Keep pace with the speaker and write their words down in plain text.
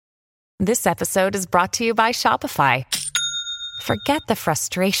This episode is brought to you by Shopify. Forget the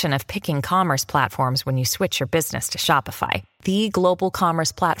frustration of picking commerce platforms when you switch your business to Shopify, the global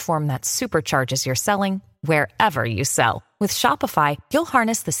commerce platform that supercharges your selling wherever you sell. With Shopify, you'll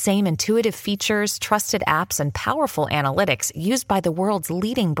harness the same intuitive features, trusted apps, and powerful analytics used by the world's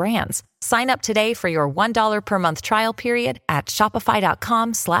leading brands. Sign up today for your $1 per month trial period at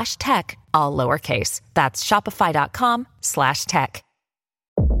shopify.com/tech, all lowercase. That's shopify.com/tech.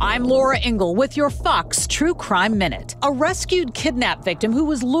 I'm Laura Ingle with your Fox True Crime Minute. A rescued kidnap victim who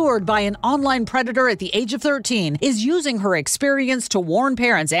was lured by an online predator at the age of 13 is using her experience to warn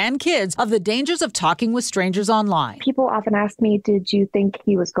parents and kids of the dangers of talking with strangers online. People often ask me, did you think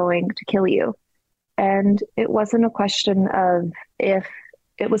he was going to kill you? And it wasn't a question of if,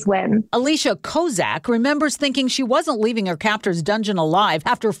 it was when. Alicia Kozak remembers thinking she wasn't leaving her captor's dungeon alive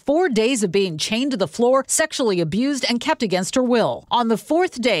after 4 days of being chained to the floor, sexually abused, and kept against her will. On the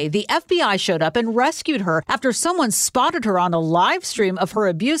 4th day, the FBI showed up and rescued her after someone spotted her on a live stream of her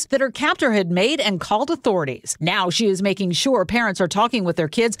abuse that her captor had made and called authorities. Now she is making sure parents are talking with their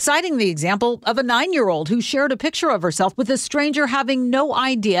kids, citing the example of a 9-year-old who shared a picture of herself with a stranger having no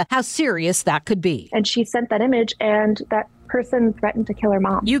idea how serious that could be. And she sent that image, and that person threatened to kill her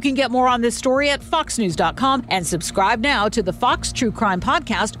mom. You can get more on this story at foxnews.com and subscribe now to the Fox True Crime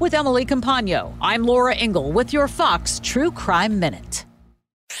Podcast with Emily Compagno. I'm Laura Ingle with your Fox True Crime Minute.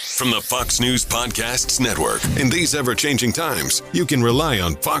 From the Fox News Podcasts Network. In these ever-changing times, you can rely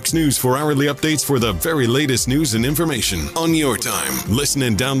on Fox News for hourly updates for the very latest news and information on your time. Listen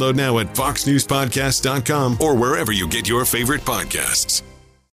and download now at foxnewspodcast.com or wherever you get your favorite podcasts.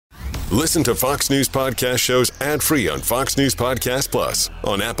 Listen to Fox News Podcast shows ad-free on Fox News Podcast Plus,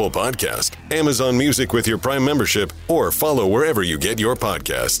 on Apple Podcast, Amazon Music with your Prime membership, or follow wherever you get your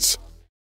podcasts.